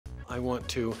I want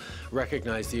to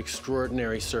recognize the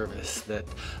extraordinary service that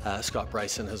Scott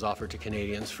Brison has offered to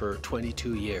Canadians for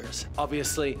 22 years.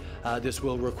 Obviously, this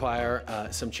will require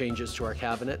some changes to our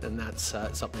cabinet, and that's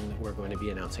something that we're going to be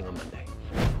announcing on Monday.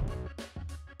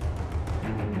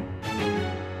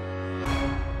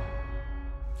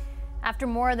 After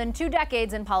more than 2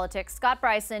 decades in politics, Scott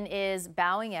Brison is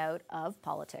bowing out of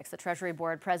politics. The Treasury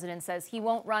Board president says he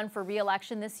won't run for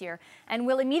re-election this year and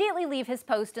will immediately leave his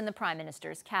post in the Prime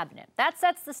Minister's cabinet. That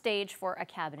sets the stage for a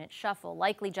cabinet shuffle,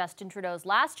 likely Justin Trudeau's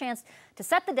last chance to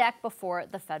set the deck before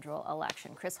the federal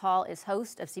election. Chris Hall is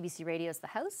host of CBC Radio's The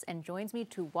House and joins me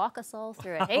to walk us all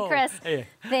through it. Hey, Chris. Hey.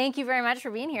 Thank you very much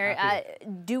for being here.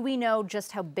 Do we know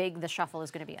just how big the shuffle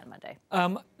is going to be on Monday?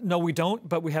 No, we don't,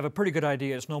 but we have a pretty good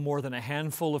idea. It's no more than a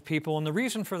handful of people. And the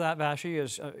reason for that, Vashi,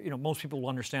 is, most people will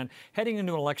understand, heading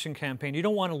into an election campaign, you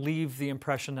don't want to leave the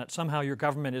impression that somehow your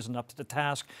government isn't up to the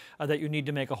task, that you need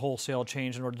to make a wholesale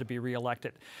change in order to be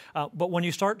re-elected. But when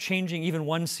you start changing even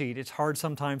one seat, it's hard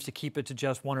sometimes to keep it to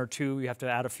just 1 or 2. You have to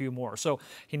add a few more. So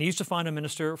he needs to find a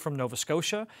minister from Nova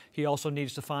Scotia. He also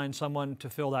needs to find someone to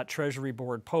fill that Treasury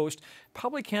Board post.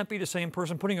 Probably can't be the same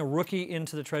person. Putting a rookie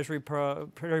into the Treasury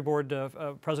Board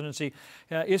presidency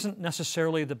isn't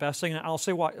necessarily the best thing. And I'll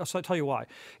say why. I'll tell you why.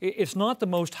 It's not the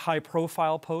most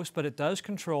high-profile post, but it does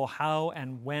control how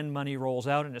and when money rolls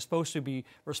out, and it's supposed to be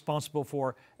responsible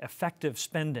for effective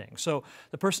spending. So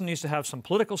the person needs to have some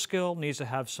political skill, needs to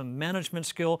have some management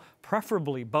skill,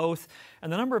 preferably both.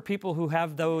 And the number of people who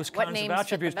have those kinds of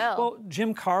attributes. Well,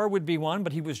 Jim Carr would be one,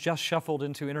 but he was just shuffled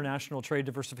into international trade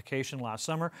diversification last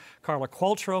summer. Carla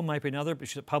Qualtrough might be another, but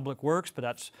she's at Public Works, but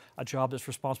that's a job that's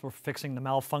responsible for fixing the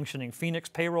malfunctioning Phoenix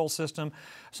payroll system.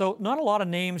 So not a lot of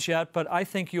names yet, but I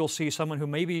think you'll see someone who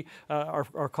maybe,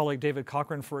 our colleague David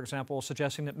Cochrane, for example,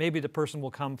 suggesting that maybe the person will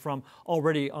come from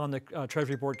already on the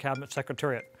Treasury Board Cabinet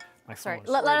Secretariat. Sorry,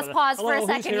 let us pause for a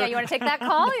second. Yeah, you want to take that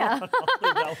call? Yeah.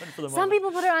 Some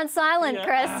people put it on silent,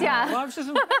 Chris. Yeah. Well,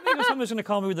 maybe someone's going to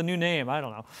call me with a new name. I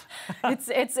don't know.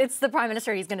 It's the Prime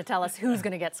Minister. He's going to tell us who's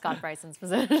going to get Scott Brison's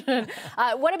position.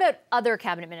 What about other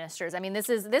cabinet ministers? I mean,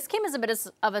 this came as a bit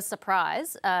of a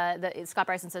surprise. Scott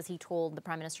Brison says he told the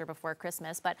Prime Minister before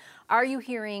Christmas. But are you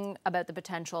hearing about the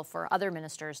potential for other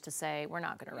ministers to say we're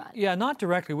not going to run? Yeah, not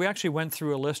directly. We actually went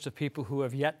through a list of people who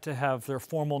have yet to have their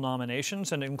formal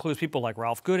nominations, and it includes people like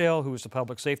Ralph Goodale, who is the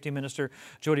Public Safety Minister,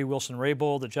 Jody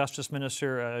Wilson-Raybould, the Justice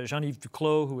Minister, Jean-Yves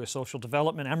Duclos, who is Social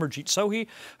Development, Amarjeet Sohi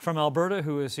from Alberta,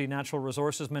 who is the Natural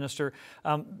Resources Minister.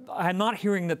 I'm not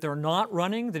hearing that they're not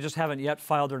running. They just haven't yet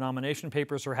filed their nomination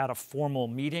papers or had a formal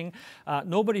meeting.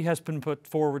 Nobody has been put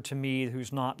forward to me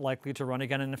who's not likely to run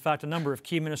again. And in fact, a number of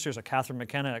key ministers, Catherine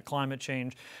McKenna at Climate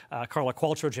Change, Carla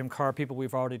Qualtrough, Jim Carr, people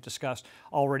we've already discussed,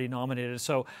 already nominated.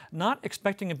 So not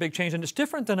expecting a big change. And it's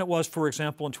different than it was, for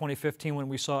example, in 2015 when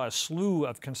we saw a slew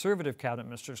of Conservative cabinet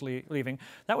ministers leaving.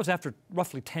 That was after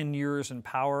roughly 10 years in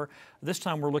power. This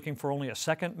time we're looking for only a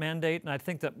second mandate, and I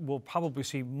think that we'll probably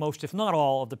see most, if not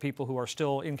all, of the people who are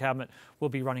still in cabinet will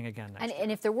be running again next year.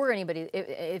 And if there were anybody,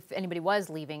 if anybody was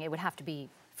leaving, it would have to be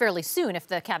fairly soon if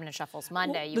the cabinet shuffles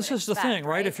Monday. Well, this is the thing,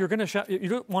 right? If you're going to, you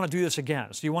don't want to do this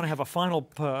again. So you want to have a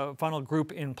final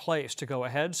group in place to go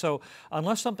ahead. So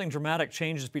unless something dramatic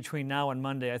changes between now and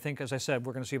Monday, I think, as I said,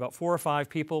 we're going to see about 4 or 5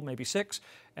 people, maybe 6,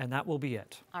 and that will be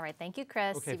it. All right, thank you,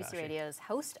 Chris. Okay, CBC Radio's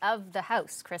host of The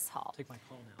House, Chris Hall. Take my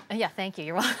call now. Yeah, thank you.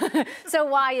 You're welcome. So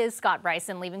why is Scott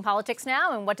Brison leaving politics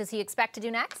now, and what does he expect to do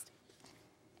next?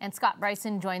 And Scott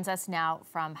Brison joins us now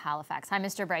from Halifax. Hi,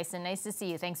 Mr. Brison. Nice to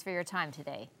see you. Thanks for your time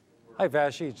today. Hi,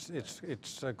 Vashi.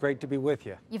 It's great to be with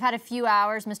you. You've had a few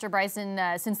hours, Mr.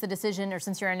 Brison, since the decision or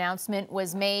since your announcement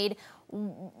was made.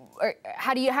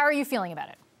 How are you feeling about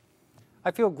it? I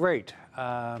feel great.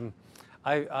 I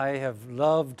have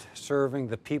loved serving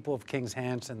the people of King's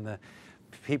Hants and the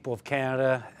people of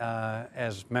Canada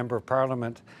as Member of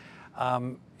Parliament,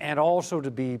 and also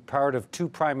to be part of 2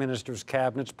 Prime Ministers'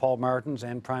 cabinets, Paul Martin's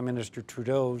and Prime Minister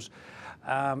Trudeau's.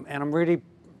 And I'm really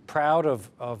proud of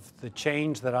the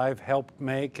change that I've helped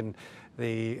make and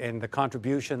the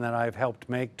contribution that I've helped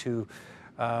make to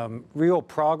real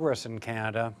progress in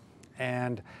Canada.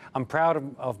 And I'm proud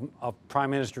of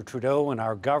Prime Minister Trudeau and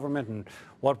our government and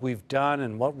what we've done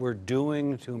and what we're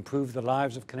doing to improve the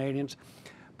lives of Canadians.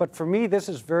 But for me, this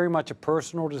is very much a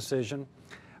personal decision,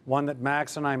 one that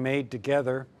Max and I made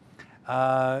together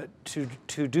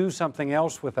to do something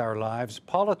else with our lives.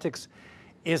 Politics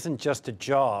isn't just a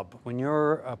job. When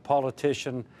you're a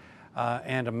politician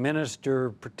and a minister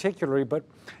particularly, but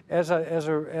as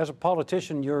a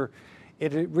politician,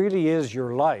 it really is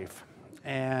your life.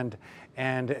 And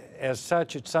as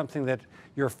such, it's something that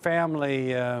your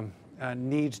family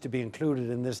needs to be included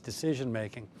in this decision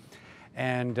making.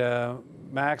 And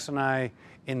Max and I,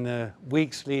 in the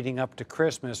weeks leading up to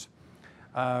Christmas,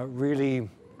 really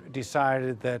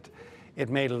decided that it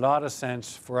made a lot of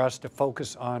sense for us to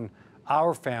focus on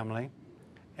our family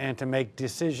and to make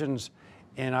decisions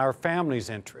in our family's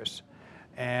interests.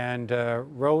 And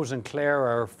Rose and Claire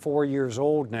are 4 years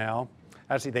old now.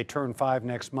 Actually, they turn 5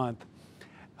 next month.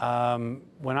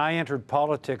 When I entered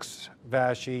politics,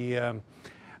 Vashi,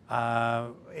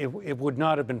 it would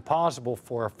not have been possible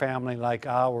for a family like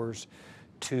ours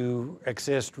to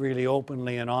exist really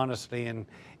openly and honestly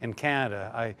in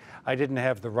Canada. I didn't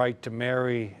have the right to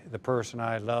marry the person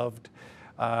I loved.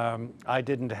 I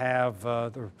didn't have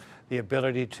the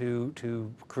ability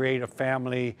to create a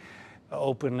family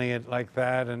openly like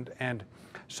that. And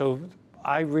so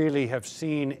I really have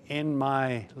seen in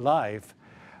my life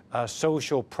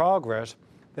social progress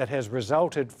that has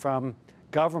resulted from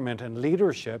government and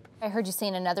leadership. I heard you say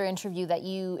in another interview that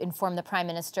you informed the Prime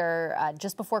Minister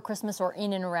just before Christmas or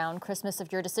in and around Christmas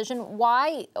of your decision.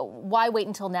 Why wait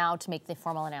until now to make the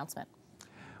formal announcement?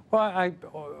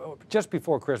 Well, just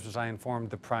before Christmas, I informed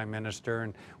the Prime Minister,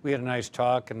 and we had a nice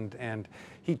talk, and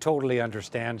he totally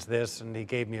understands this, and he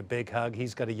gave me a big hug.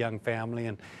 He's got a young family,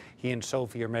 and he and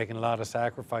Sophie are making a lot of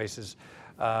sacrifices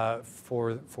to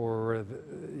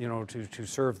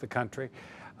serve the country.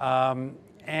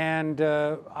 And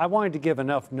I wanted to give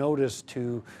enough notice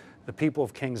to the people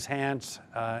of King's Hants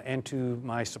and to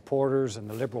my supporters and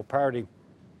the Liberal Party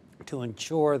to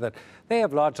ensure that they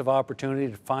have lots of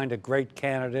opportunity to find a great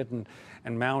candidate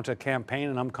and mount a campaign.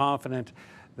 And I'm confident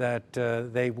that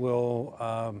they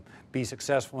will be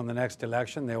successful in the next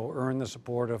election. They will earn the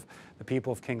support of the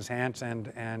people of King's Hants.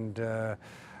 And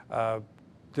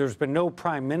there's been no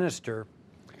Prime Minister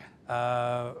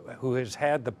who has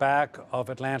had the back of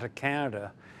Atlantic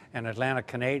Canada and Atlantic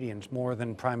Canadians more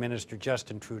than Prime Minister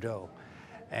Justin Trudeau.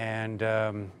 And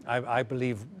I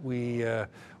believe we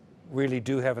really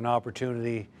do have an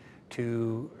opportunity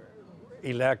to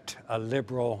elect a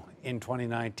Liberal in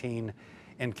 2019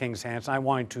 in King's Hants. I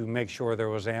wanted to make sure there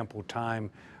was ample time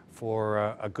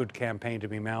for a good campaign to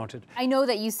be mounted. I know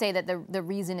that you say that the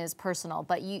reason is personal,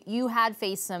 but you had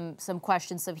faced some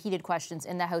questions, some heated questions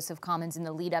in the House of Commons in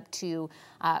the lead up to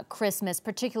Christmas,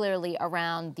 particularly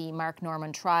around the Mark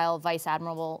Norman trial.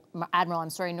 Admiral,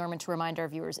 Norman, to remind our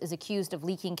viewers, is accused of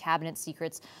leaking cabinet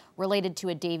secrets related to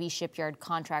a Davie Shipyard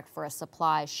contract for a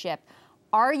supply ship.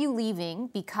 Are you leaving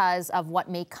because of what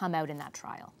may come out in that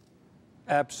trial?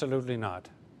 Absolutely not.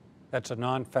 That's a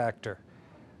non-factor.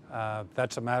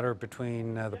 That's a matter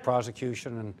between the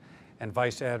prosecution and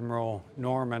Vice Admiral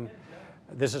Norman.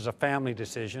 This is a family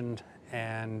decision,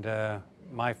 and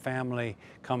my family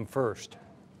come first.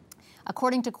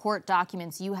 According to court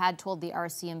documents, you had told the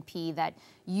RCMP that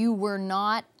you were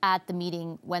not at the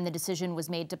meeting when the decision was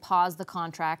made to pause the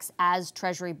contracts as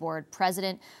Treasury Board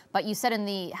President, but you said in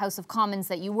the House of Commons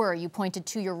that you were. You pointed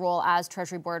to your role as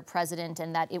Treasury Board President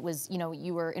and that it was,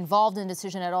 you were involved in the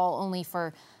decision at all only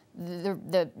for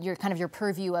your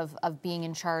purview of being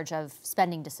in charge of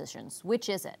spending decisions. Which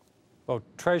is it? Well,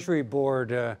 Treasury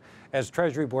Board, as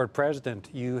Treasury Board President,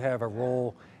 you have a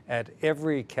role at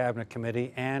every Cabinet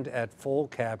Committee and at full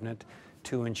Cabinet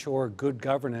to ensure good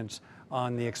governance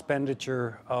on the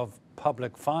expenditure of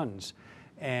public funds.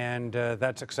 And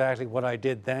that's exactly what I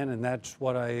did then, and that's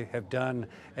what I have done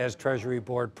as Treasury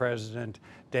Board President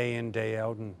day in, day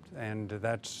out, and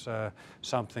that's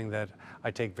something that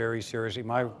I take very seriously.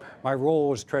 My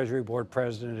role as Treasury Board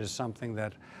President is something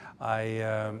that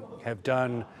I have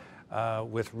done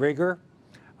with rigor.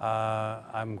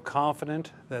 I'm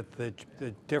confident that the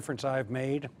difference I've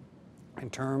made in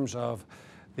terms of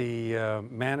the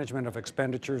management of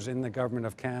expenditures in the Government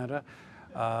of Canada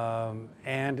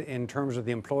and in terms of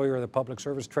the employer of the public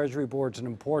service, Treasury Board's an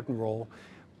important role,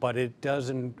 but it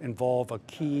doesn't involve a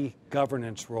key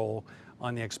governance role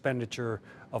on the expenditure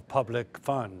of public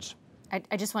funds.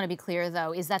 I just want to be clear,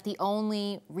 though, is that the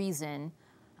only reason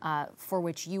for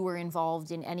which you were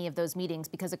involved in any of those meetings?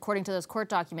 Because according to those court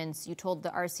documents, you told the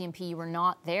RCMP you were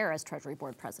not there as Treasury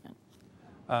Board President.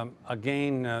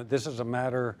 Again, this is a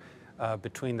matter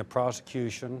between the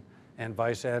prosecution and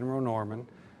Vice Admiral Norman,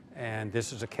 and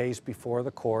this is a case before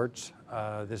the courts.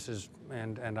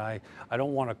 And I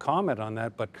don't want to comment on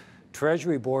that, but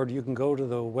Treasury Board, you can go to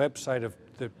the website of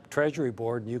the Treasury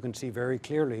Board and you can see very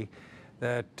clearly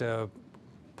that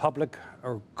public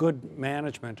or good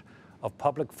management of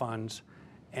public funds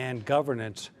and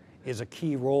governance is a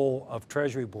key role of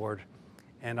Treasury Board,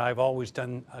 and I've always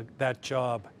done that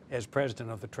job as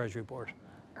President of the Treasury Board.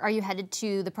 Are you headed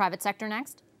to the private sector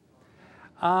next?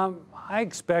 I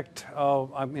expect,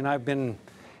 I've been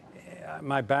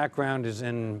my background is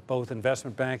in both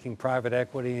investment banking, private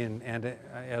equity, and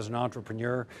as an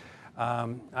entrepreneur.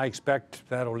 I expect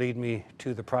that'll lead me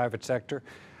to the private sector.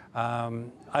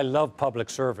 I love public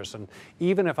service, and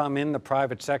even if I'm in the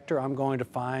private sector, I'm going to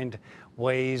find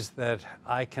ways that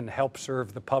I can help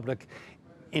serve the public,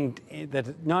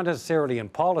 that not necessarily in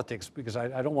politics, because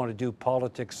I don't want to do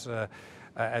politics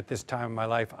at this time in my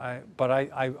life, but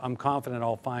I'm confident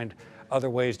I'll find other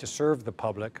ways to serve the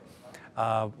public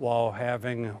while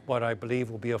having what I believe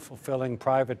will be a fulfilling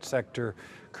private sector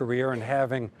career and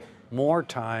having more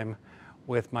time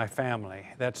with my family.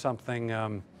 That's something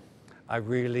I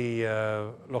really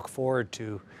look forward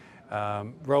to.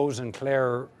 Rose and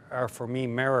Claire are for me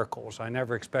miracles. I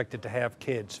never expected to have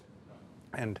kids.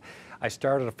 And I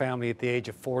started a family at the age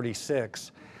of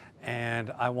 46,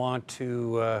 and I want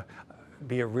to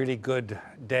be a really good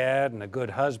dad and a good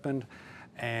husband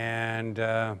and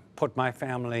put my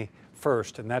family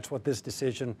first. And that's what this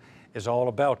decision is all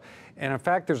about. And in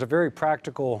fact, there's a very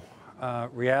practical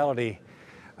reality,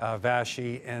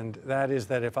 Vashi, and that is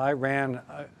that if I ran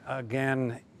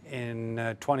again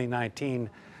in 2019,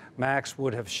 Max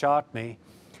would have shot me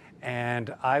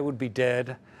and I would be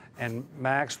dead, and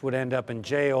Max would end up in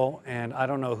jail, and I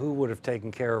don't know who would have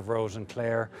taken care of Rose and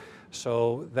Claire.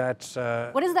 So that's...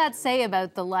 What does that say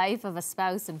about the life of a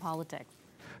spouse in politics?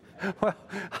 Well,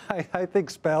 I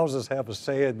think spouses have a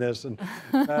say in this, and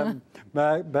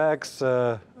Max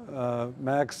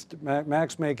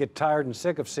may get tired and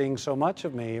sick of seeing so much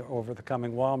of me over the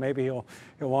coming while. Maybe he'll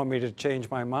want me to change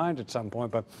my mind at some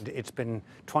point, but it's been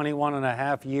 21 and a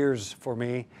half years for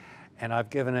me, and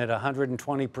I've given it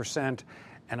 120%,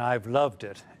 and I've loved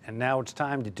it, and now it's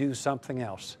time to do something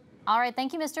else. All right,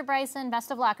 thank you, Mr. Brison. Best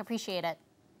of luck. Appreciate it.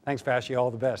 Thanks, Vashi. All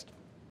the best.